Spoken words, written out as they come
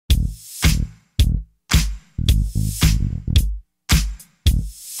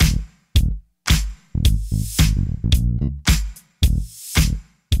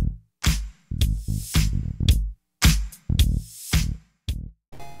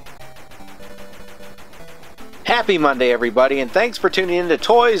Happy Monday, everybody, and thanks for tuning in to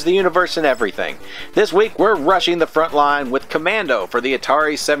Toys, the Universe, and Everything. This week, we're rushing the front line with Commando for the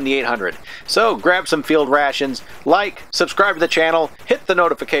Atari 7800. So grab some field rations, like, subscribe to the channel, hit the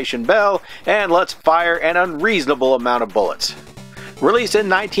notification bell, and let's fire an unreasonable amount of bullets. Released in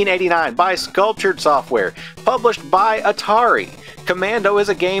 1989 by Sculptured Software, published by Atari, Commando is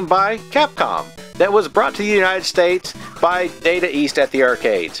a game by Capcom that was brought to the United States by Data East at the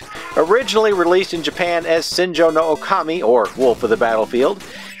arcades. Originally released in Japan as Shinjo no Okami, or Wolf of the Battlefield,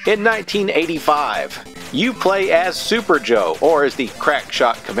 in 1985. You play as Super Joe, or as the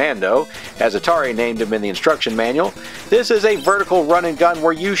Crackshot Commando, as Atari named him in the instruction manual. This is a vertical run and gun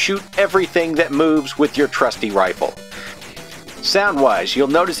where you shoot everything that moves with your trusty rifle. Sound-wise, you'll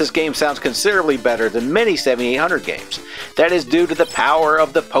notice this game sounds considerably better than many 7800 games. That is due to the power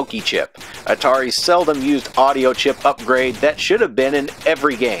of the Pokey chip, Atari's seldom used audio chip upgrade that should have been in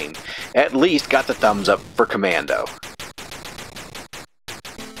every game. At least got the thumbs up for Commando.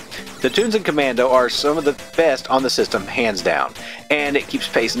 The tunes in Commando are some of the best on the system, hands down, and it keeps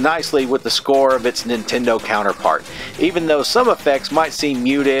pace nicely with the score of its Nintendo counterpart, even though some effects might seem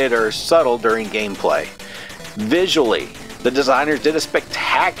muted or subtle during gameplay. Visually, the designers did a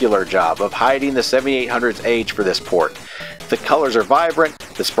spectacular job of hiding the 7800's age for this port. The colors are vibrant,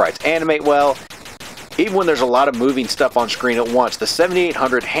 the sprites animate well. Even when there's a lot of moving stuff on screen at once, the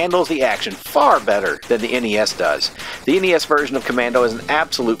 7800 handles the action far better than the NES does. The NES version of Commando is an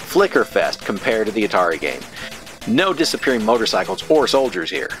absolute flicker fest compared to the Atari game. No disappearing motorcycles or soldiers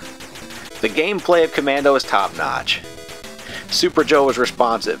here. The gameplay of Commando is top-notch. Super Joe is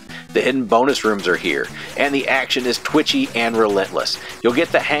responsive, the hidden bonus rooms are here, and the action is twitchy and relentless. You'll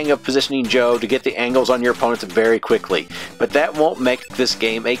get the hang of positioning Joe to get the angles on your opponents very quickly, but that won't make this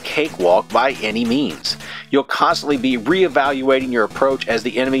game a cakewalk by any means. You'll constantly be re-evaluating your approach as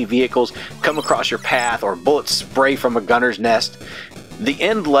the enemy vehicles come across your path or bullets spray from a gunner's nest. The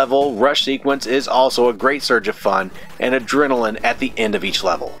end level rush sequence is also a great surge of fun and adrenaline at the end of each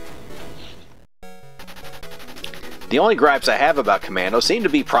level. The only gripes I have about Commando seem to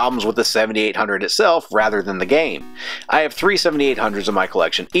be problems with the 7800 itself rather than the game. I have 3 7800s in my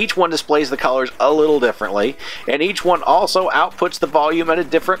collection. Each one displays the colors a little differently, and each one also outputs the volume at a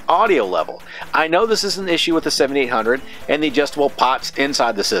different audio level. I know this is an issue with the 7800 and the adjustable pots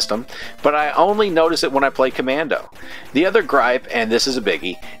inside the system, but I only notice it when I play Commando. The other gripe, and this is a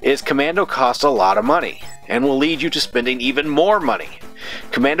biggie, is Commando costs a lot of money and will lead you to spending even more money.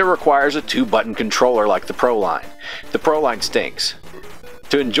 Commando requires a 2-button controller like the Pro line. The Pro line stinks.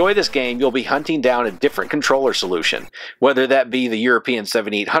 To enjoy this game, you'll be hunting down a different controller solution, whether that be the European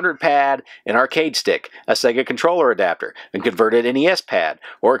 7800 pad, an arcade stick, a SEGA controller adapter, a converted NES pad,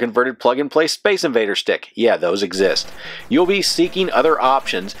 or a converted plug-and-play Space Invader stick. Yeah, those exist. You'll be seeking other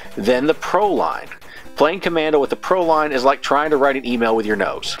options than the Pro line. Playing Commando with the Pro line is like trying to write an email with your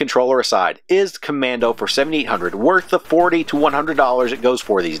nose. Controller aside, is Commando for 7800 worth the $40 to $100 it goes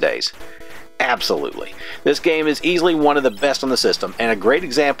for these days? Absolutely. This game is easily one of the best on the system, and a great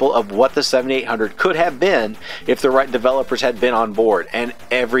example of what the 7800 could have been if the right developers had been on board, and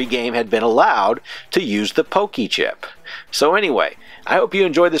every game had been allowed to use the Pokey chip. So anyway, I hope you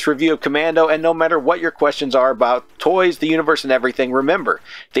enjoyed this review of Commando, and no matter what your questions are about toys, the universe, and everything, remember,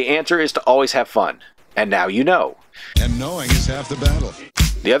 the answer is to always have fun. And now you know. And knowing is half the battle.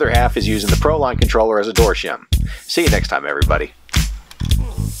 The other half is using the Pro line controller as a door shim. See you next time, everybody.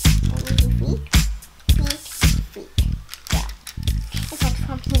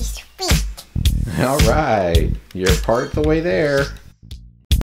 All right, you're part the way there.